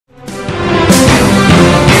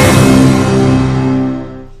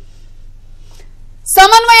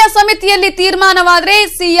ಸಮಿತಿಯಲ್ಲಿ ತೀರ್ಮಾನವಾದರೆ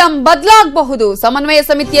ಸಿಎಂ ಬದಲಾಗಬಹುದು. ಸಮನ್ವಯ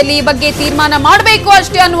ಸಮಿತಿಯಲ್ಲಿ ಈ ಬಗ್ಗೆ ತೀರ್ಮಾನ ಮಾಡಬೇಕು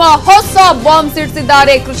ಅಷ್ಟೇ ಅನ್ನುವ ಹೊಸ ಬಾಂಬ್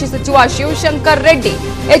ಸಿಡಿಸಿದ್ದಾರೆ ಕೃಷಿ ಸಚಿವ ಶಿವಶಂಕರ್ ರೆಡ್ಡಿ.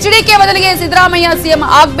 ಎಚ್ಡಿಕೆ ಬದಲಿಗೆ ಸಿದ್ದರಾಮಯ್ಯ ಸಿಎಂ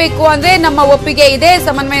ಆಗಬೇಕು ಅಂದ್ರೆ ನಮ್ಮ ಒಪ್ಪಿಗೆ ಇದೆ.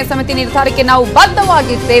 ಸಮನ್ವಯ ಸಮಿತಿ ನಿರ್ಧಾರಕ್ಕೆ ನಾವು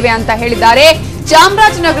ಬದ್ಧವಾಗಿರ್ತೇವೆ ಅಂತ ಹೇಳಿದ್ದಾರೆ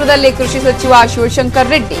ಚಾಮರಾಜನಗರದಲ್ಲಿ ಕೃಷಿ ಸಚಿವ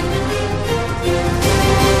ಶಿವಶಂಕರ್ ರೆಡ್ಡಿ.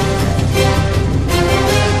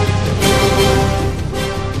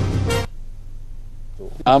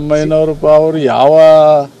 ಅವರು ಯಾವ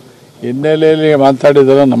ಹಿನ್ನೆಲೆಯಲ್ಲಿ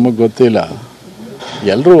ಮಾತಾಡಿದಾರೋ ನಮಗೆ ಗೊತ್ತಿಲ್ಲ.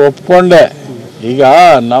 ಎಲ್ಲರೂ ಒಪ್ಕೊಂಡೆ. ಈಗ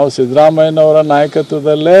ನಾವು ಸಿದ್ದರಾಮಯ್ಯನವರ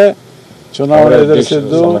ನಾಯಕತ್ವದಲ್ಲೇ ಚುನಾವಣೆ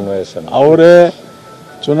ಎದುರಿಸಿದ್ದು, ಅವರೇ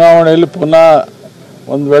ಚುನಾವಣೆಯಲ್ಲಿ ಪುನಃ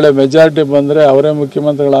ಒಂದು ವೇಳೆ ಮೆಜಾರಿಟಿ ಬಂದರೆ ಅವರೇ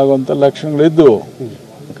ಮುಖ್ಯಮಂತ್ರಿಗಳಾಗುವಂಥ ಲಕ್ಷಣಗಳಿದ್ದು,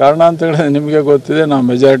 ಕಾರಣಾಂತರಗಳು ನಿಮಗೆ ಗೊತ್ತಿದೆ, ನಾವು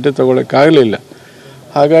ಮೆಜಾರಿಟಿ ತಗೊಳ್ಳೋಕ್ಕಾಗಲಿಲ್ಲ.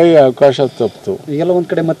 ಹಾಗಾಗಿ ಅವಕಾಶ ತಪ್ಪಿತು. ಈಗೆಲ್ಲ ಒಂದ್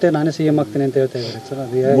ಕಡೆ ಮತ್ತೆ ನಾನೇ ಸಿಎಂ ಆಗ್ತೇನೆ ಅಂತ ಹೇಳ್ತಾ ಇದ್ದಾರೆ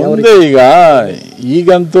ಸರ್. ಮುಂದೆ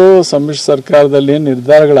ಈಗಂತೂ ಸಮ್ಮಿಶ್ರ ಸರ್ಕಾರದಲ್ಲಿ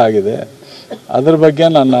ನಿರ್ಧಾರಗಳಾಗಿದೆ, ಅದ್ರ ಬಗ್ಗೆ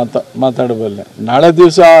ನಾನು ಮಾತಾಡಬಲ್ಲೆ. ನಾಳೆ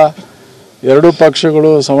ದಿವಸ ಎರಡೂ ಪಕ್ಷಗಳು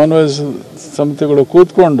ಸಮನ್ವಯ ಸಮಿತಿಗಳು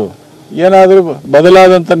ಕೂತ್ಕೊಂಡು ಏನಾದರೂ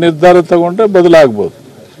ಬದಲಾದಂಥ ನಿರ್ಧಾರ ತಗೊಂಡ್ರೆ ಬದಲಾಗ್ಬೋದು.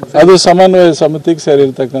 ಅದು ಸಮನ್ವಯ ಸಮಿತಿಗೆ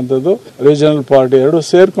ಸೇರಿರ್ತಕ್ಕಂಥದ್ದು. ರೀಜನಲ್ ಪಾರ್ಟಿ ಎರಡು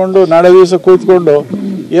ಸೇರ್ಕೊಂಡು ನಾಳೆ ದಿವಸ ಕೂತ್ಕೊಂಡು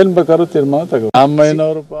ಏನ್ ಬೇಕಾದ್ರೂ ತೀರ್ಮಾನ ತಗೋ.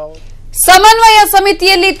 ಅಮ್ಮಯ್ಯನವರು ಸಮನ್ವಯ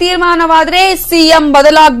ಸಮಿತಿಯಲ್ಲಿ ತೀರ್ಮಾನವಾದರೆ ಸಿಎಂ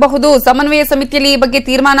ಬದಲಾಗಬಹುದು. ಸಮನ್ವಯ ಸಮಿತಿಯಲ್ಲಿ ಈ ಬಗ್ಗೆ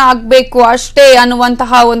ತೀರ್ಮಾನ ಆಗಬೇಕು ಅಷ್ಟೇ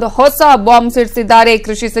ಅನ್ನುವಂತಹ ಒಂದು ಹೊಸ ಬಾಂಬ್ ಸಿಡಿಸಿದ್ದಾರೆ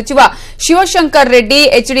ಕೃಷಿ ಸಚಿವ ಶಿವಶಂಕರ್ ರೆಡ್ಡಿ.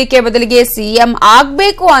 ಎಚ್ಡಿಕೆ ಬದಲಿಗೆ ಸಿಎಂ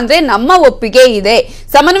ಆಗಬೇಕು ಅಂದ್ರೆ ನಮ್ಮ ಒಪ್ಪಿಗೆ ಇದೆ.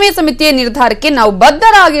 ಸಮನ್ವಯ ಸಮಿತಿಯ ನಿರ್ಧಾರಕ್ಕೆ ನಾವು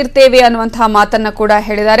ಬದ್ಧರಾಗಿರ್ತೇವೆ ಅನ್ನುವಂತಹ ಮಾತನ್ನ ಕೂಡ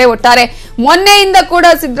ಹೇಳಿದ್ದಾರೆ. ಒಟ್ಟಾರೆ ಮೊನ್ನೆಯಿಂದ ಕೂಡ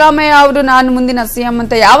ಸಿದ್ದರಾಮಯ್ಯ ಅವರು ನಾನು ಮುಂದಿನ ಸಿಎಂ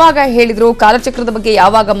ಅಂತ ಯಾವಾಗ ಹೇಳಿದ್ರು, ಕಾಲಚಕ್ರದ ಬಗ್ಗೆ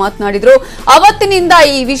ಯಾವಾಗ ಮಾತನಾಡಿದ್ರು, ಅವತ್ತಿನಿಂದ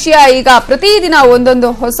ಈ ವಿಷಯ ಈಗ ಪ್ರತಿದಿನ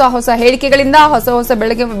ಒಂದೊಂದು ಹೊಸ ಹೇಳಿಕೆಗಳಿಂದ ಹೊಸ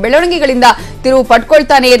ಬೆಳವಣಿಗೆಗಳಿಂದ ತಿರುವು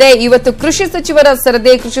ಪಡ್ಕೊಳ್ತಾನೆ ಇದೆ. ಇವತ್ತು ಕೃಷಿ ಸಚಿವರ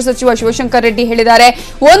ಸರದಿ ಕೃಷಿ ಸಚಿವ ಶಿವಶಂಕರ್ ರೆಡ್ಡಿ ಹೇಳಿದ್ದಾರೆ,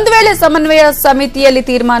 ಒಂದು ವೇಳೆ ಸಮನ್ವಯ ಸಮಿತಿಯಲ್ಲಿ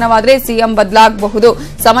ತೀರ್ಮಾನವಾದರೆ ಸಿಎಂ ಬದಲಾಗಬಹುದು.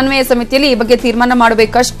 ಸಮನ್ವಯ ಸಮಿತಿಯಲ್ಲಿ ಈ ಬಗ್ಗೆ ತೀರ್ಮಾನ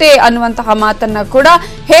ಮಾಡಬೇಕಷ್ಟೇ ಅನ್ನುವಂತಹ ಮಾತನ್ನ ಕೂಡ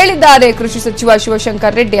ಹೇಳಿದ್ದಾರೆ ಕೃಷಿ ಸಚಿವ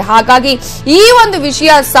ಶಿವಶಂಕರ್ ರೆಡ್ಡಿ. ಹಾಗಾಗಿ ಈ ಒಂದು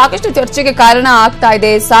ವಿಷಯ ಸಾಕಷ್ಟು ಚರ್ಚೆಗೆ ಕಾರಣ ಆಗ್ತಾ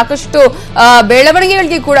ಇದೆ, ಸಾಕಷ್ಟು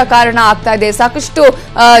ಬೆಳವಣಿಗೆಗಳಿಗೆ ಕೂಡ ಕಾರಣ ಆಗ್ತಾ ಇದೆ. ಸಾಕಷ್ಟು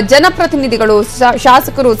ಜನಪ್ರತಿನಿಧಿಗಳು,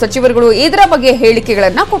 ಶಾಸಕರು, ಸಚಿವರುಗಳು ಇದರ ಬಗ್ಗೆ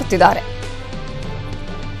ಹೇಳಿಕೆಗಳನ್ನ ಕೊಡ್ತಿದ್ದಾರೆ.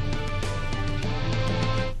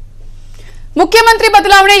 ಮುಖ್ಯಮಂತ್ರಿ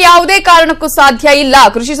ಬದಲಾವಣೆ ಯಾವುದೇ ಕಾರಣಕ್ಕೂ ಸಾಧ್ಯ ಇಲ್ಲ.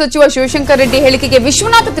 ಕೃಷಿ ಸಚಿವ ಶಿವಶಂಕರ್ ರೆಡ್ಡಿ ಹೇಳಿಕೆಗೆ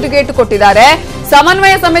ವಿಶ್ವನಾಥ್ ತಿರುಗೇಟು ಕೊಟ್ಟಿದ್ದಾರೆ.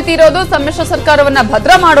 ಸಮನ್ವಯ ಸಮಿತಿ ಇರೋದು ಸಮ್ಮಿಶ್ರ ಸರ್ಕಾರವನ್ನ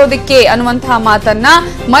ಭದ್ರ ಮಾಡೋದಕ್ಕೆ ಅನ್ನುವಂತಹ ಮಾತನ್ನ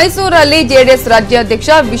ಮೈಸೂರಲ್ಲಿ ಜೆಡಿಎಸ್ ರಾಜ್ಯಾಧ್ಯಕ್ಷ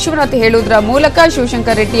ವಿಶ್ವನಾಥ್ ಹೇಳುವುದರ ಮೂಲಕ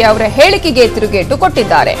ಶಿವಶಂಕರ್ ರೆಡ್ಡಿ ಅವರ ಹೇಳಿಕೆಗೆ ತಿರುಗೇಟು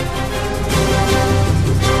ಕೊಟ್ಟಿದ್ದಾರೆ.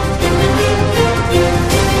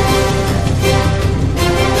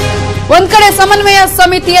 ಒಂದ್ ಕಡೆ ಸಮನ್ವಯ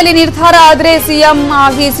ಸಮಿತಿಯಲ್ಲಿ ನಿರ್ಧಾರ ಆದರೆ ಸಿಎಂ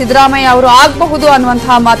ಆಗಿ ಸಿದ್ದರಾಮಯ್ಯ ಅವರು ಆಗಬಹುದು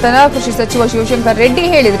ಅನ್ನುವಂತಹ ಮಾತನ್ನ ಕೃಷಿ ಸಚಿವ ಶಿವಶಂಕರ್ ರೆಡ್ಡಿ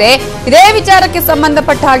ಹೇಳಿದ್ರೆ, ಇದೇ ವಿಚಾರಕ್ಕೆ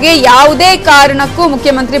ಸಂಬಂಧಪಟ್ಟ ಹಾಗೆ ಯಾವುದೇ ಕಾರಣಕ್ಕೂ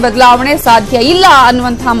ಮುಖ್ಯಮಂತ್ರಿ ಬದಲಾವಣೆ ಸಾಧ್ಯ ಇಲ್ಲ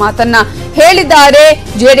ಅನ್ನುವಂತಹ ಮಾತನ್ನ ಹೇಳಿದ್ದಾರೆ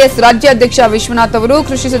ಜೆಡಿಎಸ್ ರಾಜ್ಯಾಧ್ಯಕ್ಷ ವಿಶ್ವನಾಥ್ ಅವರು.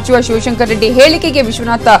 ಕೃಷಿ ಸಚಿವ ಶಿವಶಂಕರ್ ರೆಡ್ಡಿ ಹೇಳಿಕೆಗೆ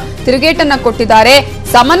ವಿಶ್ವನಾಥ್ ತಿರುಗೇಟನ್ನ ಕೊಟ್ಟಿದ್ದಾರೆ.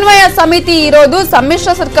 ಸಮನ್ವಯ ಸಮಿತಿ ಇರೋದು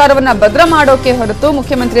ಸಮ್ಮಿಶ್ರ ಸರ್ಕಾರವನ್ನ ಭದ್ರ ಮಾಡೋಕೆ ಹೊರತು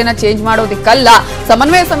ಮುಖ್ಯಮಂತ್ರಿಯನ್ನ ಚೇಂಜ್ ಮಾಡೋದಕ್ಕಲ್ಲ.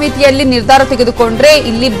 ಸಮನ್ವಯ ಸಮಿತಿಯಲ್ಲಿ ನಿರ್ಧಾರ ತೆಗೆದುಕೊಂಡ್ರೆ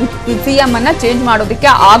ಇಲ್ಲಿ ಸಿಎಂ ಅನ್ನ ಚೇಂಜ್ ಮಾಡೋದಕ್ಕೆ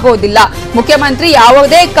ಆಗೋದಿಲ್ಲ. ಮುಖ್ಯಮಂತ್ರಿ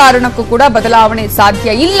ಯಾವುದೇ ಕಾರಣಕ್ಕೂ ಕೂಡ ಬದಲಾವಣೆ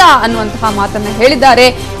ಸಾಧ್ಯ ಇಲ್ಲ ಅನ್ನುವಂತಹ ಮಾತನ್ನ ಹೇಳಿದ್ದಾರೆ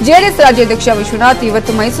ಜೆಡಿಎಸ್ ರಾಜ್ಯಾಧ್ಯಕ್ಷ ವಿಶ್ವನಾಥ್.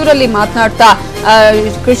 ಇವತ್ತು ಮೈಸೂರಲ್ಲಿ ಮಾತನಾಡ್ತಾ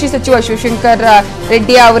ಕೃಷಿ ಸಚಿವ ಶಿವಶಂಕರ್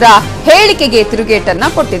ರೆಡ್ಡಿ ಅವರ ಹೇಳಿಕೆಗೆ ತಿರುಗೇಟನ್ನ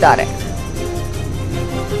ಕೊಟ್ಟಿದ್ದಾರೆ.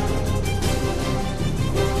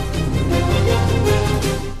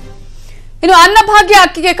 ಇನ್ನು ಅನ್ನಭಾಗ್ಯ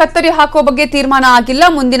ಅಕ್ಕಿಗೆ ಕತ್ತರಿ ಹಾಕುವ ಬಗ್ಗೆ ತೀರ್ಮಾನ ಆಗಿಲ್ಲ.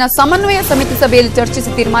 ಮುಂದಿನ ಸಮನ್ವಯ ಸಮಿತಿ ಸಭೆಯಲ್ಲಿ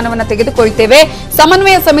ಚರ್ಚಿಸಿ ತೀರ್ಮಾನವನ್ನು ತೆಗೆದುಕೊಳ್ತೇವೆ.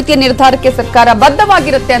 ಸಮನ್ವಯ ಸಮಿತಿಯ ನಿರ್ಧಾರಕ್ಕೆ ಸರ್ಕಾರ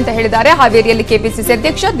ಬದ್ಧವಾಗಿರುತ್ತೆ ಅಂತ ಹೇಳಿದ್ದಾರೆ ಹಾವೇರಿಯಲ್ಲಿ ಕೆಪಿಸಿಸಿ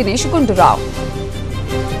ಅಧ್ಯಕ್ಷ ದಿನೇಶ್ ಗುಂಡೂರಾವ್.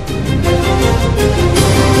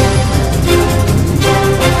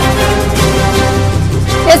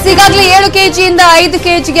 ಈಗಾಗಲೇ 7 ಕೆಜಿಯಿಂದ 5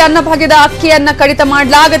 ಕೆಜಿಗೆ ಅನ್ನಭಾಗ್ಯದ ಅಕ್ಕಿಯನ್ನ ಕಡಿತ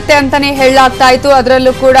ಮಾಡಲಾಗುತ್ತೆ ಅಂತಾನೆ ಹೇಳಲಾಗ್ತಾ ಇತ್ತು.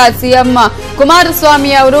 ಅದರಲ್ಲೂ ಕೂಡ ಸಿಎಂ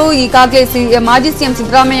ಕುಮಾರಸ್ವಾಮಿ ಅವರು ಈಗಾಗಲೇ ಮಾಜಿ ಸಿಎಂ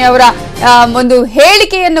ಸಿದ್ದರಾಮಯ್ಯ ಅವರ ಒಂದು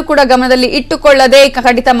ಹೇಳಿಕೆಯನ್ನು ಕೂಡ ಗಮನದಲ್ಲಿ ಇಟ್ಟುಕೊಳ್ಳದೆ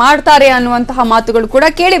ಕಡಿತ ಮಾಡ್ತಾರೆ ಅನ್ನುವಂತಹ ಮಾತುಗಳು ಕೂಡ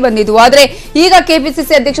ಕೇಳಿ ಬಂದಿದ್ವು. ಆದರೆ ಈಗ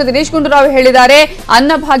ಕೆಪಿಸಿಸಿ ಅಧ್ಯಕ್ಷ ದಿನೇಶ್ ಗುಂಡೂರಾವ್ ಹೇಳಿದ್ದಾರೆ,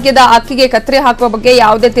 ಅನ್ನಭಾಗ್ಯದ ಅಕ್ಕಿಗೆ ಕತ್ತರಿ ಹಾಕುವ ಬಗ್ಗೆ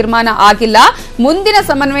ಯಾವುದೇ ತೀರ್ಮಾನ ಆಗಿಲ್ಲ. ಮುಂದಿನ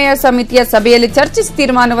ಸಮನ್ವಯ ಸಮಿತಿಯ ಸಭೆಯಲ್ಲಿ ಚರ್ಚಿಸಿ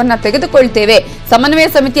ತೀರ್ಮಾನವನ್ನ ತೆಗೆದುಕೊಳ್ತೇವೆ. ಸಮನ್ವಯ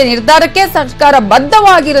ಸಮಿತಿಯ ನಿರ್ಧಾರಕ್ಕೆ ಸರ್ಕಾರ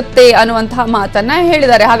ಬದ್ಧವಾಗಿರುತ್ತೆ ಅನ್ನುವಂತಹ ಮಾತನ್ನ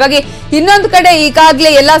ಹೇಳಿದ್ದಾರೆ. ಹಾಗಾಗಿ ಇನ್ನೊಂದು ಕಡೆ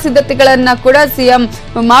ಈಗಾಗಲೇ ಎಲ್ಲಾ ಸಿದ್ಧತೆಗಳನ್ನ ಕೂಡ ಸಿಎಂ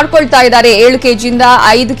ಮಾಡ್ಕೊಳ್ತಾ ಇದ್ದಾರೆ. 7 ಕೆಜಿಯಿಂದ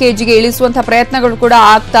 5 ಕೆಜಿಗೆ ಇಳಿಸುವಂತಹ ಪ್ರಯತ್ನಗಳು ಕೂಡ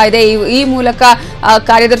ಆಗ್ತಾ ಇದೆ. ಈ ಮೂಲಕ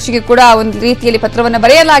ಕಾರ್ಯದರ್ಶಿಗೆ ಕೂಡ ಒಂದು ರೀತಿಯಲ್ಲಿ ಪತ್ರವನ್ನು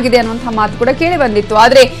ಬರೆಯಲಾಗಿದೆ ಅನ್ನುವಂತಹ ಮಾತು ಕೂಡ ಕೇಳಿ ಬಂದಿತ್ತು.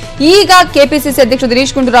 ಆದರೆ ಈಗ ಕೆಪಿಸಿಸಿ ಅಧ್ಯಕ್ಷ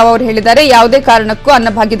ದಿನೇಶ್ ಗುಂಡೂರಾವ್ ಅವರು ಹೇಳಿದ್ದಾರೆ, ಯಾವುದೇ ಕಾರಣಕ್ಕೂ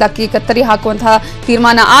ಅನ್ನಭಾಗ್ಯದ ಅಕ್ಕಿ ಕತ್ತರಿ ಹಾಕುವಂತಹ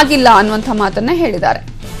ತೀರ್ಮಾನ ಆಗಿಲ್ಲ ಅನ್ನುವಂತಹ ಮಾತನ್ನ ಹೇಳಿದ್ದಾರೆ.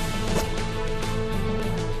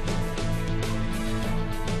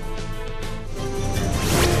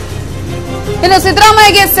 ಇನ್ನು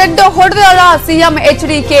ಸಿದ್ದರಾಮಯ್ಯಗೆ ಸೆಡ್ ಹೊಡೆದ ಸಿಎಂ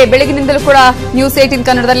HD ಬೆಳಗಿನಿಂದಲೂ ಕೂಡ News18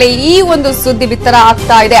 ಕನ್ನಡದಲ್ಲಿ ಈ ಒಂದು ಸುದ್ದಿ ಬಿತ್ತರ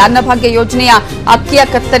ಆಗ್ತಾ ಇದೆ. ಅನ್ನಭಾಗ್ಯ ಯೋಜನೆಯ ಅಕ್ಕಿಯ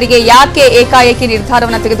ಕತ್ತರಿಗೆ ಯಾಕೆ ಏಕಾಏಕಿ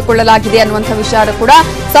ನಿರ್ಧಾರವನ್ನು ತೆಗೆದುಕೊಳ್ಳಲಾಗಿದೆ ಅನ್ನುವಂಥ ವಿಚಾರ ಕೂಡ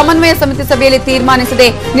ಸಮನ್ವಯ ಸಮಿತಿ ಸಭೆಯಲ್ಲಿ ತೀರ್ಮಾನಿಸದೆ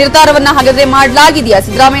ನಿರ್ಧಾರವನ್ನ ಹಾಗಾದ್ರೆ ಮಾಡಲಾಗಿದೆಯಾ?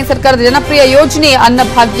 ಸಿದ್ದರಾಮಯ್ಯ ಸರ್ಕಾರದ ಜನಪ್ರಿಯ ಯೋಜನೆ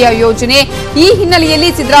ಅನ್ನಭಾಗ್ಯ ಯೋಜನೆ. ಈ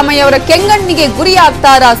ಹಿನ್ನೆಲೆಯಲ್ಲಿ ಸಿದ್ದರಾಮಯ್ಯ ಅವರ ಕೆಂಗಣ್ಣಿಗೆ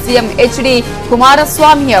ಗುರಿಯಾಗ್ತಾರಾ ಸಿಎಂ HD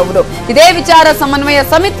ಕುಮಾರಸ್ವಾಮಿ ಅವರು? ಇದೇ ವಿಚಾರ ಸಮನ್ವಯ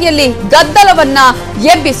ಸಮಿತಿಯಲ್ಲಿ ಗದ್ದಲವನ್ನ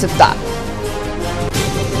ಎಬ್ಬಿಸುತ್ತಾ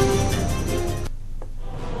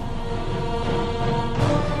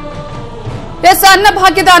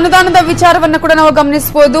ಅನ್ನಭಾಗ್ಯದ ಅನುದಾನದ ವಿಚಾರವನ್ನು ಕೂಡ ನಾವು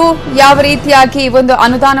ಗಮನಿಸಬಹುದು. ಯಾವ ರೀತಿಯಾಗಿ ಒಂದು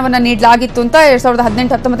ಅನುದಾನವನ್ನ ನೀಡಲಾಗಿತ್ತು ಅಂತ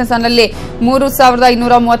 2018-19 ಸಾಲಿನಲ್ಲಿ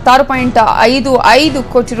 3236.55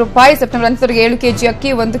 ಕೋಟಿ ರೂಪಾಯಿ, ಸೆಪ್ಟೆಂಬರ್ 8 7 ಕೆಜಿ ಅಕ್ಕಿ,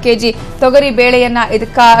 1 ಕೆಜಿ ತೊಗರಿ ಬೇಳೆಯನ್ನ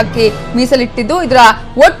ಇದಕ್ಕಾಗಿ ಮೀಸಲಿಟ್ಟಿದ್ದು. ಇದರ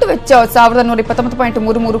ಒಟ್ಟು ವೆಚ್ಚ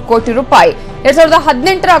 1129.33 ಕೋಟಿ ರೂಪಾಯಿ.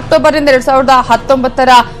 2018 ಅಕ್ಟೋಬರ್ನಿಂದ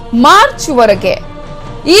 2019 ಮಾರ್ಚ್ ವರೆಗೆ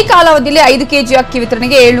ಈ ಕಾಲಾವಧಿಯಲ್ಲಿ 5 ಕೆಜಿ ಅಕ್ಕಿ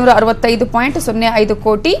ವಿತರಣೆಗೆ 765.05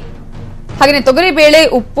 ಕೋಟಿ. ಹಾಗೆಯೇ ತೊಗರಿಬೇಳೆ,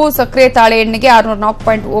 ಉಪ್ಪು, ಸಕ್ಕರೆ, ತಾಳೆ ಎಣ್ಣೆಗೆ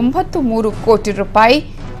 604.93 ಕೋಟಿ ರೂಪಾಯಿ.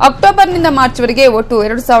 ಅಕ್ಟೋಬರ್ನಿಂದ ಮಾರ್ಚ್ವರೆಗೆ ಒಟ್ಟು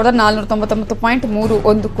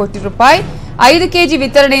 2499.31 ಕೋಟಿ ರೂಪಾಯಿ. 5 ಕೆಜಿ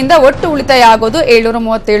ವಿತರಣೆಯಿಂದ ಒಟ್ಟು ಉಳಿತಾಯ ಆಗೋದು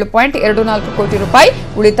 737.24 ಕೋಟಿ ರೂಪಾಯಿ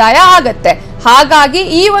ಉಳಿತಾಯ ಆಗತ್ತೆ. ಹಾಗಾಗಿ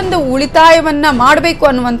ಈ ಒಂದು ಉಳಿತಾಯವನ್ನ ಮಾಡಬೇಕು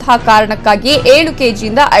ಅನ್ನುವಂತಹ ಕಾರಣಕ್ಕಾಗಿ 7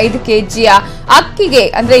 ಕೆಜಿಯಿಂದ 5 ಕೆಜಿಯ ಅಕ್ಕಿಗೆ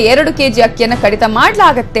ಅಂದ್ರೆ 2 ಕೆಜಿ ಅಕ್ಕಿಯನ್ನು ಕಡಿತ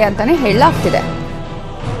ಮಾಡಲಾಗತ್ತೆ ಅಂತಾನೆ ಹೇಳಲಾಗ್ತಿದೆ.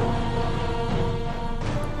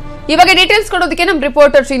 ಈ ಬಗ್ಗೆ ಡೀಟೇಲ್ಸ್ ಕೊಡೋದಕ್ಕೆ ನಮ್ಮ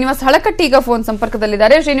ರಿಪೋರ್ಟರ್ ಶ್ರೀನಿವಾಸ್ ಹಳಕಟ್ಟಿ ಈಗ ಫೋನ್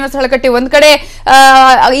ಸಂಪರ್ಕದಲ್ಲಿದ್ದಾರೆ. ಶ್ರೀನಿವಾಸ್ ಹಳಕಟ್ಟಿ, ಒಂದ್ ಕಡೆ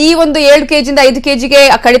ಈ ಒಂದು 7 ಕೆಜಿಯಿಂದ 5 ಕೆಜಿಗೆ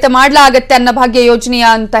ಕಡಿತ ಮಾಡಲಾಗತ್ತೆ ಅನ್ನಭಾಗ್ಯ ಯೋಜನೆಯ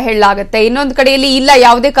ಅಂತ ಹೇಳಲಾಗತ್ತೆ, ಇನ್ನೊಂದು ಕಡೆಯಲ್ಲಿ ಇಲ್ಲ,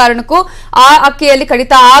 ಯಾವುದೇ ಕಾರಣಕ್ಕೂ ಆ ಅಕ್ಕಿಯಲ್ಲಿ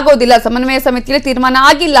ಕಡಿತ ಆಗೋದಿಲ್ಲ, ಸಮನ್ವಯ ಸಮಿತಿಯಲ್ಲಿ ತೀರ್ಮಾನ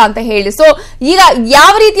ಆಗಿಲ್ಲ ಅಂತ ಹೇಳಿ. ಸೊ ಈಗ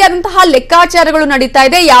ಯಾವ ರೀತಿಯಾದಂತಹ ಲೆಕ್ಕಾಚಾರಗಳು ನಡೀತಾ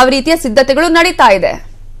ಇದೆ, ಯಾವ ರೀತಿಯ ಸಿದ್ಧತೆಗಳು ನಡೀತಾ ಇದೆ?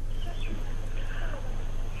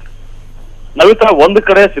 ನವಿತಾ, ಒಂದು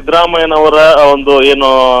ಕಡೆ ಸಿದ್ದರಾಮಯ್ಯನವರ ಒಂದು ಏನು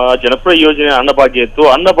ಜನಪ್ರಿಯ ಯೋಜನೆ ಅನ್ನಭಾಗ್ಯ ಇತ್ತು.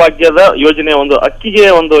 ಅನ್ನಭಾಗ್ಯದ ಯೋಜನೆ ಒಂದು ಅಕ್ಕಿಗೆ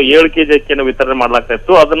ಒಂದು 7 ಕೆಜಿ ಅಕ್ಕಿಯನ್ನು ವಿತರಣೆ ಮಾಡಲಾಗ್ತಾ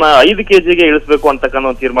ಇತ್ತು. ಅದನ್ನ 5 ಕೆಜಿಗೆ ಇಳಿಸಬೇಕು ಅಂತಕ್ಕಂಥ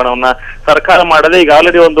ಒಂದು ತೀರ್ಮಾನವನ್ನ ಸರ್ಕಾರ ಮಾಡದೆ ಈಗ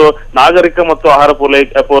ಆಲ್ರೆಡಿ ಒಂದು ನಾಗರಿಕ ಮತ್ತು ಆಹಾರ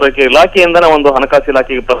ಪೂರೈಕೆ ಇಲಾಖೆಯಿಂದನೇ ಒಂದು ಹಣಕಾಸು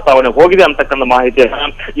ಇಲಾಖೆಗೆ ಪ್ರಸ್ತಾವನೆ ಹೋಗಿದೆ ಅಂತಕ್ಕಂಥ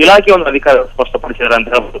ಮಾಹಿತಿಯನ್ನ ಇಲಾಖೆ ಒಂದು ಅಧಿಕಾರಿ ಸ್ಪಷ್ಟಪಡಿಸಿದ್ದಾರೆ ಅಂತ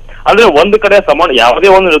ಹೇಳ್ಬೋದು. ಅಂದ್ರೆ ಒಂದು ಕಡೆ ಯಾವುದೇ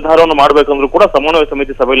ಒಂದು ನಿರ್ಧಾರವನ್ನು ಮಾಡಬೇಕಂದ್ರೂ ಕೂಡ ಸಮನ್ವಯ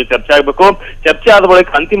ಸಮಿತಿ ಸಭೆಯಲ್ಲಿ ಚರ್ಚೆ ಆಗಬೇಕು. ಚರ್ಚೆ ಆದ ಬಳಿಕ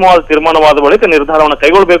ಅಂತಿಮವಾದ ತೀರ್ಮಾನವಾದ ಬಳಿಕ ನಿರ್ಧಾರವನ್ನು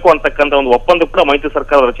ಕೈಗೊಳ್ಳಬೇಕು ಅಂತಕ್ಕಂಥ ಒಂದು ಒಪ್ಪಂದ ಕೂಡ ಮೈತ್ರಿ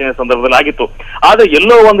ಸರ್ಕಾರ ರಚನೆ ಸಂದರ್ಭದಲ್ಲಿ ಆಗಿತ್ತು. ಆದ್ರೆ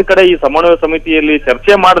ಎಲ್ಲೋ ಒಂದು ಕಡೆ ಈ ಸಮನ್ವಯ ಸಮಿತಿಯಲ್ಲಿ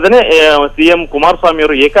ಚರ್ಚೆ ಮಾಡದೇನೆ ಸಿಎಂ ಕುಮಾರಸ್ವಾಮಿ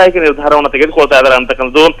ಅವರು ಏಕಾಏಕಿ ನಿರ್ಧಾರವನ್ನು ತೆಗೆದುಕೊಳ್ತಾ ಇದ್ದಾರೆ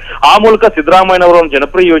ಅಂತಕ್ಕಂಥದ್ದು, ಆ ಮೂಲಕ ಸಿದ್ದರಾಮಯ್ಯನವರು ಒಂದು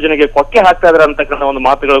ಜನಪ್ರಿಯ ಯೋಜನೆಗೆ ಕೊಕ್ಕೆ ಹಾಕ್ತಾ ಇದ್ದಾರೆ ಅಂತಕ್ಕಂಥ ಒಂದು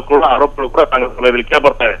ಮಾತುಗಳು ಕೂಡ ಆರೋಪಗಳು ಕೂಡ ಕಾಂಗ್ರೆಸ್ ವಲಯದಲ್ಲಿ ಕೇಳಿ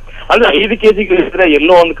ಬರ್ತಾ ಇದೆ. ಅಂದ್ರೆ 5 ಕೆಜಿಗೆ ಇಳಿಸಿದ್ರೆ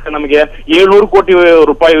ಎಲ್ಲೋ ಒಂದು ಕಡೆ ನಮಗೆ 700 ಕೋಟಿ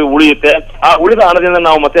ರೂಪಾಯಿ ಉಳಿಯುತ್ತೆ. ಆ ಉಳಿದ ಹಣದಿಂದ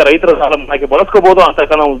ನಾವು ಮತ್ತೆ ರೈತರ ಸಾಲ ಮನ್ನಾಗೆ ಬಳಸ್ಕೋಬಹುದು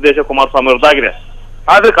ಅಂತಕ್ಕಂಥ ಉದ್ದೇಶ ಕುಮಾರಸ್ವಾಮಿ ಅವರದ್ದಾಗಿದೆ.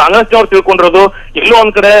 ಆದ್ರೆ ಕಾಂಗ್ರೆಸ್ನವರು ತಿಳ್ಕೊಂಡಿರೋದು ಎಲ್ಲೋ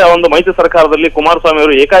ಒಂದ್ ಕಡೆ ಒಂದು ಮೈತ್ರಿ ಸರ್ಕಾರದಲ್ಲಿ ಕುಮಾರಸ್ವಾಮಿ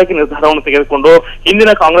ಅವರು ಏಕಾಏಕಿ ನಿರ್ಧಾರವನ್ನು ತೆಗೆದುಕೊಂಡು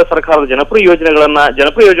ಹಿಂದಿನ ಕಾಂಗ್ರೆಸ್ ಸರ್ಕಾರದ ಜನಪ್ರಿಯ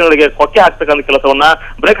ಯೋಜನೆಗಳಿಗೆ ಕೊಕ್ಕೆ ಹಾಕ್ತಕ್ಕಂಥ ಕೆಲಸವನ್ನ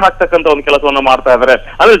ಬ್ರೇಕ್ ಹಾಕ್ತಕ್ಕಂಥ ಒಂದು ಕೆಲಸವನ್ನ ಮಾಡ್ತಾ ಇದ್ದಾರೆ.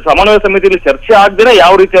 ಅಂದ್ರೆ ಸಮನ್ವಯ ಸಮಿತಿಯಲ್ಲಿ ಚರ್ಚೆ ಆಗದೇನೆ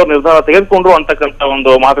ಯಾವ ರೀತಿ ಅವ್ರು ನಿರ್ಧಾರ ತೆಗೆದುಕೊಂಡ್ರು ಅಂತಕ್ಕಂಥ ಒಂದು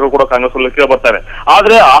ಮಾತುಗಳು ಕೂಡ ಕಾಂಗ್ರೆಸ್ ಅಲ್ಲಿ ಕೇಳಿ ಬರ್ತಾರೆ.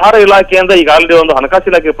 ಆದ್ರೆ ಆಹಾರ ಇಲಾಖೆಯಿಂದ ಈಗ ಆಲ್ರೆಡಿ ಒಂದು ಹಣಕಾಸು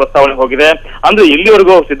ಇಲಾಖೆ ಪ್ರಸ್ತಾವನೆ ಹೋಗಿದೆ. ಅಂದ್ರೆ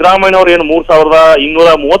ಇಲ್ಲಿವರೆಗೂ ಸಿದ್ದರಾಮಯ್ಯನವರು ಏನು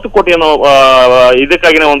 3230 ಕೋಟಿಯನ್ನು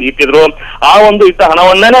ಇದಕ್ಕಾಗಿನೇ ಒಂದು ಇಟ್ಟಿದ್ರು. ಆ ಒಂದು ಇಟ್ಟ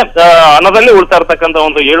ಹಣವನ್ನೇ ಹಣದಲ್ಲಿ ಉಳ್ತಾ ಇರ್ತಕ್ಕಂಥ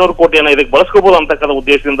ಒಂದು 700 ಕೋಟಿಯನ್ನ ಇದಕ್ಕೆ ಬಳಸ್ಕೋಬಹುದು ಅಂತಕ್ಕಂಥ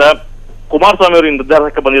ಉದ್ದೇಶದಿಂದ ಕುಮಾರಸ್ವಾಮಿ ಅವರು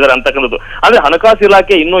ನಿರ್ಧಾರಕ್ಕೆ ಬಂದಿದ್ದಾರೆ ಅಂತಕ್ಕಂಥದ್ದು. ಅಂದ್ರೆ ಹಣಕಾಸು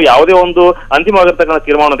ಇಲಾಖೆ ಇನ್ನೂ ಯಾವುದೇ ಒಂದು ಅಂತಿಮವಾಗಿರ್ತಕ್ಕಂಥ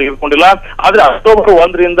ತೀರ್ಮಾನ ತೆಗೆದುಕೊಂಡಿಲ್ಲ. ಆದ್ರೆ ಅಕ್ಟೋಬರ್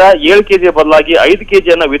 1ರಿಂದ 7 ಕೆಜಿ ಬದಲಾಗಿ 5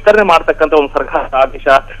 ಕೆಜಿಯನ್ನ ವಿತರಣೆ ಮಾಡತಕ್ಕಂಥ ಒಂದು ಸರ್ಕಾರದ ಆದೇಶ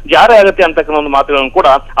ಜಾರಿ ಆಗುತ್ತೆ ಅಂತಕ್ಕಂಥ ಒಂದು ಮಾತುಗಳನ್ನು ಕೂಡ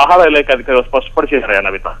ಆಹಾರ ಇಲಾಖೆ ಅಧಿಕಾರಿಗಳು ಸ್ಪಷ್ಟಪಡಿಸಿದ್ದಾರೆ.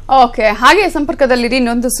 ನವಿತಾ, ಓಕೆ, ಹಾಗೆ ಸಂಪರ್ಕದಲ್ಲಿ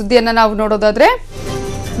ಇನ್ನೊಂದು ಸುದ್ದಿಯನ್ನ ನಾವು ನೋಡೋದಾದ್ರೆ,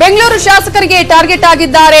 ಬೆಂಗಳೂರು ಶಾಸಕರಿಗೆ ಟಾರ್ಗೆಟ್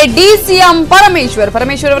ಆಗಿದ್ದಾರೆ ಡಿಸಿಎಂ ಪರಮೇಶ್ವರ್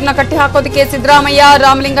ಅವರನ್ನ ಕಟ್ಟಿ ಹಾಕೋದಕ್ಕೆ ಸಿದ್ದರಾಮಯ್ಯ,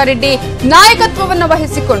 ರಾಮಲಿಂಗಾರೆಡ್ಡಿ ನಾಯಕತ್ವವನ್ನು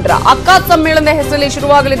ವಹಿಸಿಕೊಂಡ್ರ. ಅಕ್ಕ ಸಮ್ಮೇಳನದ ಹೆಸರಲ್ಲಿ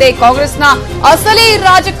ಶುರುವಾಗಲಿದೆ ಕಾಂಗ್ರೆಸ್ನ ಅಸಲಿ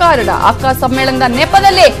ರಾಜಕಾರಣ. ಅಕ್ಕ ಸಮ್ಮೇಳನದ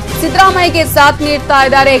ನೆಪದಲ್ಲಿ ಸಿದ್ದರಾಮಯ್ಯಗೆ ಸಾಥ್ ನೀಡ್ತಾ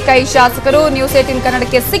ಇದ್ದಾರೆ ಕೈ ಶಾಸಕರು. News18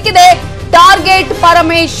 ಕನ್ನಡಕ್ಕೆ ಸಿಕ್ಕಿದೆ ಟಾರ್ಗೆಟ್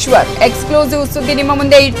ಪರಮೇಶ್ವರ್. ಎಕ್ಸ್ಕ್ಲೂಸಿವ್ ಸುದ್ದಿ ನಿಮ್ಮ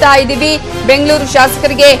ಮುಂದೆ ಇಡ್ತಾ ಇದ್ದೀವಿ. ಬೆಂಗಳೂರು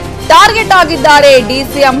ಶಾಸಕರಿಗೆ ಟಾರ್ಗೆಟ್ ಆಗಿದ್ದಾರೆ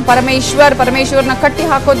ಡಿಸಿಎಂ ಪರಮೇಶ್ವರ್ನ ಕಟ್ಟಿ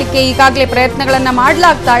ಹಾಕೋದಿಕ್ಕೆ ಈಗಾಗಲೇ ಪ್ರಯತ್ನಗಳನ್ನ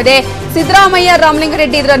ಮಾಡಲಾಗ್ತಾ ಇದೆ. ಸಿದ್ದರಾಮಯ್ಯ,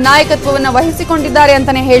 ರಾಮಲಿಂಗಾರೆಡ್ಡಿ ಇದರ ನಾಯಕತ್ವವನ್ನು ವಹಿಸಿಕೊಂಡಿದ್ದಾರೆ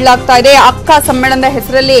ಅಂತಾನೆ ಹೇಳಲಾಗ್ತಾ ಇದೆ. ಅಕ್ಕ ಸಮ್ಮೇಳನದ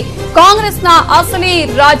ಹೆಸರಲ್ಲಿ ಕಾಂಗ್ರೆಸ್ನ ಅಸಲಿ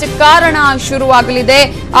ರಾಜಕಾರಣ ಶುರುವಾಗಲಿದೆ.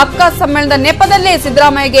 ಅಕ್ಕ ಸಮ್ಮೇಳನದ ನೆಪದಲ್ಲೇ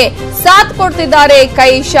ಸಿದ್ದರಾಮಯ್ಯಗೆ ಸಾಥ್ ಕೊಡ್ತಿದ್ದಾರೆ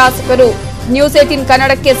ಕೈ ಶಾಸಕರು. News18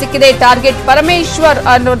 ಕನ್ನಡಕ್ಕೆ ಸಿಕ್ಕಿದೆ ಟಾರ್ಗೆಟ್ ಪರಮೇಶ್ವರ್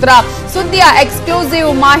ಅನ್ನೋದ್ರ ಸುದ್ದಿಯ ಎಕ್ಸ್ಕ್ಲೂಸಿವ್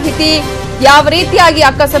ಮಾಹಿತಿ. ಯಾವ ರೀತಿಯಾಗಿ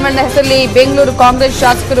ಅಕ್ಕ ಸಮ್ಮೇಳನ ಹೆಸರಲ್ಲಿ ಬೆಂಗಳೂರು ಕಾಂಗ್ರೆಸ್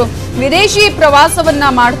ಶಾಸಕರು ವಿದೇಶಿ ಪ್ರವಾಸವನ್ನ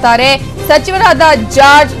ಮಾಡ್ತಾರೆ. ಸಚಿವರಾದ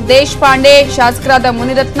ಜಾರ್ಜ್ ದೇಶಪಾಂಡೆ, ಶಾಸಕರಾದ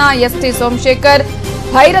Munirathna, S T Somashekar,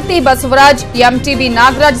 Byrathi Basavaraj, MTB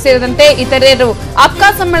Nagaraj ಸೇರಿದಂತೆ ಇತರರು ಅಕ್ಕ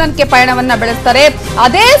ಸಮ್ಮೇಳನಕ್ಕೆ ಪಯಣವನ್ನ ಬೆಳೆಸ್ತಾರೆ.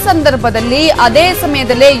 ಅದೇ ಸಂದರ್ಭದಲ್ಲಿ ಅದೇ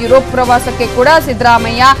ಸಮಯದಲ್ಲೇ ಯುರೋಪ್ ಪ್ರವಾಸಕ್ಕೆ ಕೂಡ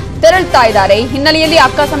ಸಿದ್ದರಾಮಯ್ಯ ತೆರಳುತ್ತಾ ಇದ್ದಾರೆ. ಈ ಹಿನ್ನೆಲೆಯಲ್ಲಿ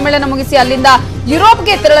ಅಕ್ಕ ಸಮ್ಮೇಳನ ಮುಗಿಸಿ ಅಲ್ಲಿಂದ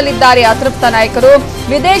ಯುರೋಪ್ಗೆ ತೆರಳಲಿದ್ದಾರೆ ಅತೃಪ್ತ ನಾಯಕರು.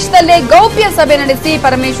 ವಿದೇಶದಲ್ಲೇ ಗೌಪ್ಯ ಸಭೆ ನಡೆಸಿ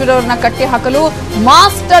ಪರಮೇಶ್ವರ್ ಅವರನ್ನ ಕಟ್ಟಿಹಾಕಲು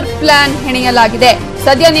ಮಾಸ್ಟರ್ ಪ್ಲಾನ್ ಹೆಣೆಯಲಾಗಿದೆ.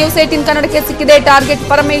 ಸದ್ಯ ನ್ಯೂಸ್ 18 ಕನ್ನಡಕ್ಕೆ ಸಿಕ್ಕಿದೆ ಟಾರ್ಗೆಟ್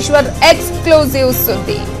ಪರಮೇಶ್ವರ್ ಎಕ್ಸ್ಕ್ಲೂಸಿವ್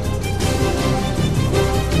ಸುದ್ದಿ.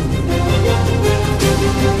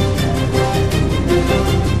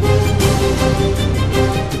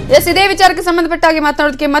 ಇದೇ ವಿಚಾರಕ್ಕೆ ಸಂಬಂಧಪಟ್ಟ ಹಾಗೆ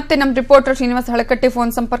ಮಾತನಾಡೋದಕ್ಕೆ ಮತ್ತೆ ನಮ್ಮ ರಿಪೋರ್ಟರ್ ಶ್ರೀನಿವಾಸ್ ಹಳಕಟ್ಟಿ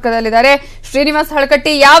ಫೋನ್ ಸಂಪರ್ಕದಲ್ಲಿದ್ದಾರೆ. ಶ್ರೀನಿವಾಸ್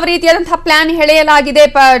ಹಳಕಟ್ಟಿ, ಯಾವ ರೀತಿಯಾದಂತಹ ಪ್ಲಾನ್ ಹೆಳೆಯಲಾಗಿದೆ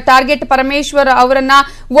ಟಾರ್ಗೆಟ್ ಪರಮೇಶ್ವರ್ ಅವರನ್ನ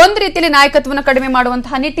ಒಂದು ರೀತಿಯಲ್ಲಿ ನಾಯಕತ್ವವನ್ನು ಕಡಿಮೆ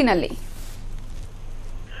ಮಾಡುವಂತಹ ನಿಟ್ಟಿನಲ್ಲಿ?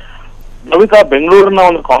 ನವಿತಾ, ಬೆಂಗಳೂರಿನ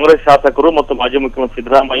ಒಂದು ಕಾಂಗ್ರೆಸ್ ಶಾಸಕರು ಮತ್ತು ಮಾಜಿ ಮುಖ್ಯಮಂತ್ರಿ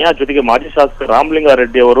ಸಿದ್ದರಾಮಯ್ಯ ಜೊತೆಗೆ ಮಾಜಿ ಶಾಸಕ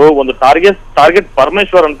ರಾಮಲಿಂಗಾರೆಡ್ಡಿ ಅವರು ಒಂದು ಟಾರ್ಗೆಟ್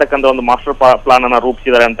ಪರಮೇಶ್ವರ್ ಅಂತಕ್ಕಂಥ ಒಂದು ಮಾಸ್ಟರ್ ಪ್ಲಾನ್ ಅನ್ನ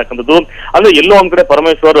ರೂಪಿಸಿದ್ದಾರೆ ಅಂತಕ್ಕಂಥದ್ದು. ಅಂದ್ರೆ ಎಲ್ಲೋ ಒಂದ್ ಕಡೆ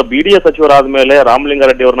ಪರಮೇಶ್ವರ್ ಬಿಡಿಎ ಸಚಿವರಾದ ಮೇಲೆ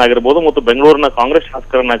ರಾಮಲಿಂಗಾರೆಡ್ಡಿ ಅವರನ್ನಾಗಿರ್ಬೋದು ಮತ್ತು ಬೆಂಗಳೂರಿನ ಕಾಂಗ್ರೆಸ್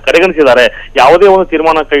ಶಾಸಕರನ್ನ ಕಡೆಗಣಿಸಿದ್ದಾರೆ. ಯಾವುದೇ ಒಂದು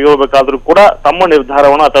ತೀರ್ಮಾನ ಕೈಗೊಳ್ಳಬೇಕಾದ್ರೂ ಕೂಡ ತಮ್ಮ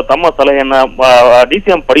ನಿರ್ಧಾರವನ್ನು ಅಥವಾ ತಮ್ಮ ಸಲಹೆಯನ್ನ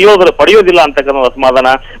ಡಿಸಿಎಂ ಪಡೆಯೋದಿಲ್ಲ ಅಂತಕ್ಕಂಥ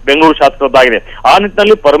ಅಸಮಾಧಾನ ಬೆಂಗಳೂರು ಶಾಸಕರದ್ದಾಗಿದೆ. ಆ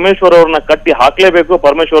ನಿಟ್ಟಿನಲ್ಲಿ ಪರಮೇಶ್ವರ್ ಅವರನ್ನ ಕಟ್ಟಿ ಹಾಕಲೇಬೇಕು,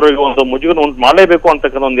 ಪರಮೇಶ್ವರ್ ಅವರಿಗೆ ಒಂದು ಮುಜುಗರ ಉಂಟು ಮಾಡಲೇಬೇಕು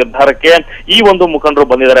ಅಂತಕ್ಕಂಥ ಒಂದು ನಿರ್ಧಾರಕ್ಕೆ ಈ ಒಂದು ಮುಖಂಡರು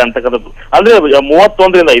ಬಂದಿದ್ದಾರೆ ಅಂತಕ್ಕಂಥದ್ದು. ಅಂದ್ರೆ ಇದೇ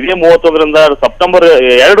 31ರಿಂದ ಸೆಪ್ಟೆಂಬರ್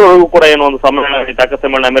 2 ಕೂಡ ಏನೋ ಒಂದು ಸಮ್ಮೇಳನ ಅಕ್ಕ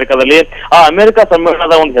ಸಮ್ಮೇಳನ ಅಮೆರಿಕದಲ್ಲಿ. ಆ ಅಮೆರಿಕ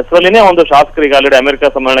ಸಮ್ಮೇಳನದ ಒಂದು ಹೆಸರಲ್ಲಿನೇ ಒಂದು ಶಾಸಕರಿಗೆ ಆಲ್ರೆಡಿ ಅಮೆರಿಕ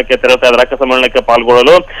ಸಮ್ಮೇಳನಕ್ಕೆ ತೆರಳ್ತಾ ಇದ್ದಾರೆ, ಅಕ್ಕ ಸಮ್ಮೇಳನಕ್ಕೆ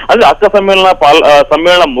ಪಾಲ್ಗೊಳ್ಳಲು. ಅಂದ್ರೆ ಅಕ್ಕ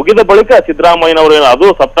ಸಮ್ಮೇಳನ ಮುಗಿದ ಬಳಿಕ ಸಿದ್ದರಾಮಯ್ಯನವರು ಅದು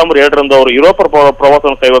ಸೆಪ್ಟೆಂಬರ್ 2ರಂದು ಅವರು ಯುರೋಪ್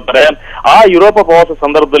ಪ್ರವಾಸವನ್ನು ಕೈಗೊಳ್ತಾರೆ. ಆ ಯುರೋಪ ಪ್ರವಾಸ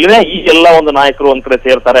ಸಂದರ್ಭದಲ್ಲಿನೇ ಈ ಎಲ್ಲ ಒಂದು ನಾಯಕರು ಒಂದ್ ಕಡೆ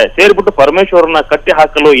ಸೇರ್ತಾರೆ. ಸೇರ್ಬಿಟ್ಟು ಪರಮೇಶ್ವರನ್ನ ಕಟ್ಟಿ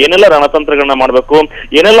ಹಾಕಲು ಏನೆಲ್ಲ ರಣತಂತ್ರಗಳನ್ನ ಮಾಡಬೇಕು,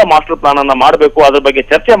 ಏನೆಲ್ಲ ಮಾಸ್ಟರ್ ಪ್ಲಾನ್ ಅನ್ನ ಮಾಡಬೇಕು, ಅದ್ರ ಬಗ್ಗೆ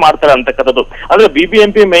ಚರ್ಚೆ ಮಾಡ್ತಾರೆ ಅಂತಕ್ಕಂಥದ್ದು. ಅಂದ್ರೆ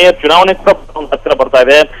ಬಿಬಿಎಂಪಿ ಮೇಯರ್ ಚುನಾವಣೆ ಕೂಡ ಹತ್ತಿರ ಬರ್ತಾ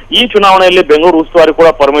ಇದೆ. ಈ ಚುನಾವಣೆಯಲ್ಲಿ ಬೆಂಗಳೂರು ಉಸ್ತುವಾರಿ ಕೂಡ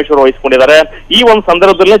ಪರಮೇಶ್ವರ್ ವಹಿಸಿಕೊಂಡಿದ್ದಾರೆ. ಈ ಒಂದು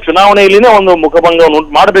ಸಂದರ್ಭದಲ್ಲೇ ಚುನಾವಣೆಯಲ್ಲಿನೇ ಒಂದು ಮುಖಭಂಗವನ್ನು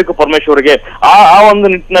ಉಂಟು ಮಾಡಬೇಕು ಪರಮೇಶ್ವರ್ಗೆ. ಆ ಒಂದು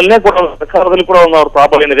ನಿಟ್ಟಿನಲ್ಲೇ ಕೂಡ ಸರ್ಕಾರದಲ್ಲಿ ಕೂಡ ಒಂದು ಅವ್ರ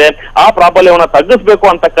ಪ್ರಾಬಲ್ಯ ಏನಿದೆ, ಆ ಪ್ರಾಬಲ್ಯವನ್ನ ತಗ್ಗಿಸಬೇಕು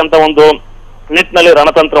ಅಂತಕ್ಕಂಥ ಒಂದು ನಿಟ್ಟಿನಲ್ಲಿ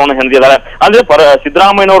ರಣತಂತ್ರವನ್ನು ಹೆಣೆದಿದ್ದಾರೆ. ಅಂದ್ರೆ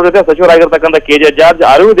ಸಿದ್ದರಾಮಯ್ಯನವರ ಜೊತೆ ಸಚಿವರಾಗಿರ್ತಕ್ಕಂಥ ಕೆಜೆ ಜಾರ್ಜ್,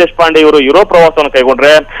 ಅರವಿಂದ್ ದೇಶಪಾಂಡೆ ಇವರು ಯುರೋಪ್ ಪ್ರವಾಸವನ್ನು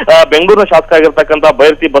ಕೈಗೊಂಡ್ರೆ, ಬೆಂಗಳೂರಿನ ಶಾಸಕ ಆಗಿರ್ತಕ್ಕಂಥ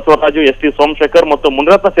ಭೈರತಿ ಬಸವರಾಜು, ಎಸ್ ಟಿ ಸೋಮಶೇಖರ್ ಮತ್ತು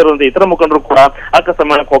ಮುನಿರತ್ನ ಸೇರಿದಂತೆ ಇತರ ಮುಖಂಡರು ಕೂಡ ಅಕ್ಕ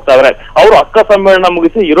ಸಮ್ಮೇಳನಕ್ಕೆ ಹೋಗ್ತಾ ಇದ್ದಾರೆ. ಅವರು ಅಕ್ಕ ಸಮ್ಮೇಳನ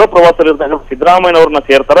ಮುಗಿಸಿ ಯುರೋಪ್ ಪ್ರವಾಸದಲ್ಲಿರ್ತಕ್ಕಂಥ ಸಿದ್ದರಾಮಯ್ಯನವರನ್ನ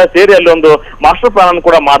ಸೇರ್ತಾರೆ. ಸೇರಿ ಅಲ್ಲಿ ಒಂದು ಮಾಸ್ಟರ್ ಪ್ಲಾನ್ ಅನ್ನು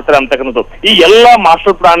ಕೂಡ ಮಾಡ್ತಾರೆ ಅಂತಕ್ಕಂಥದ್ದು. ಈ ಎಲ್ಲಾ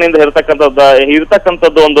ಮಾಸ್ಟರ್ ಪ್ಲಾನ್ ಇಂದ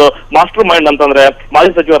ಇರತಕ್ಕಂಥದ್ದು ಒಂದು ಮಾಸ್ಟರ್ ಮೈಂಡ್ ಅಂತಂದ್ರೆ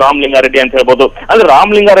ಮಾಜಿ ಸಚಿವ ರಾಮಲಿಂಗಾರೆಡ್ಡಿ ಅಂತ ಹೇಳ್ಬೋದು. ಅಂದ್ರೆ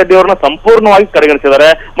ರಾಮಲಿಂಗಾರೆಡ್ಡಿ ಅವರನ್ನ ಸಂಪೂರ್ಣವಾಗಿ ಕಡೆಗಣಿಸಿದ್ದಾರೆ.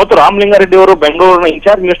 ಮತ್ತು ರಾಮಲಿಂಗಾರೆಡ್ಡಿ ಅವರು ಬೆಂಗಳೂರಿನ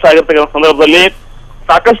ಇನ್ಚಾರ್ಜ್ ಮಿನಿಸ್ಟರ್ ಆಗಿರ್ತಕ್ಕಂಥ ಸಂದರ್ಭದಲ್ಲಿ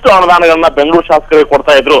ಸಾಕಷ್ಟು ಅನುದಾನಗಳನ್ನ ಬೆಂಗಳೂರು ಶಾಸಕರಿಗೆ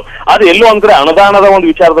ಕೊಡ್ತಾ ಇದ್ರು. ಅದು ಎಲ್ಲೋ ಒಂದ್ ಕಡೆ ಅನುದಾನದ ಒಂದು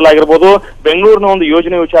ವಿಚಾರದಲ್ಲಾಗಿರ್ಬೋದು, ಬೆಂಗಳೂರಿನ ಒಂದು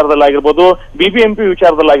ಯೋಜನೆ ವಿಚಾರದಲ್ಲಾಗಿರ್ಬೋದು, ಬಿಬಿಎಂಪಿ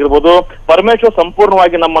ವಿಚಾರದಲ್ಲಾಗಿರ್ಬೋದು, ಪರಮೇಶ್ವರ್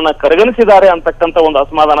ಸಂಪೂರ್ಣವಾಗಿ ನಮ್ಮನ್ನ ಕಡೆಗಣಿಸಿದ್ದಾರೆ ಅಂತಕ್ಕಂಥ ಒಂದು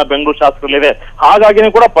ಅಸಮಾಧಾನ ಬೆಂಗಳೂರು ಶಾಸಕರಲ್ಲಿದೆ. ಹಾಗಾಗಿನೇ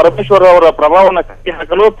ಕೂಡ ಪರಮೇಶ್ವರ್ ಅವರ ಪ್ರಭಾವವನ್ನು ಕಟ್ಟಿ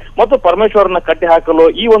ಹಾಕಲು ಮತ್ತು ಪರಮೇಶ್ವರನ್ನ ಕಟ್ಟಿ ಹಾಕಲು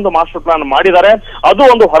ಈ ಒಂದು ಮಾಸ್ಟರ್ ಪ್ಲಾನ್ ಮಾಡಿದ್ದಾರೆ. ಅದು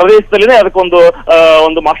ಒಂದು ಹೊರದೇಶದಲ್ಲಿನೇ ಅದಕ್ಕೊಂದು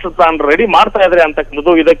ಮಾಸ್ಟರ್ ಪ್ಲಾನ್ ರೆಡಿ ಮಾಡ್ತಾ ಇದ್ದಾರೆ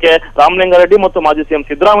ಅಂತಕ್ಕಂಥದ್ದು. ಇದಕ್ಕೆ ರಾಮಲಿಂಗಾರೆಡ್ಡಿ ಮತ್ತು ಮಾಜಿ ಸಿಎಂ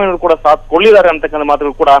ಸಿದ್ದರಾಮಯ್ಯ ಕೂಡ ಸಾಥ್ ಕೊಳ್ಳಿದ್ದಾರೆ ಅಂತಕ್ಕಂಥ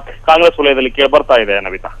ಮಾತುಗಳು ಕೂಡ ಕಾಂಗ್ರೆಸ್ ವಲಯದಲ್ಲಿ ಕೇಳಿ ಬರ್ತಾ ಇದೆ.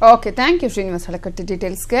 Navita, okay, thank you Srinivas Halakatti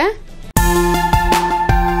ಡೀಟೇಲ್ಸ್ಗೆ.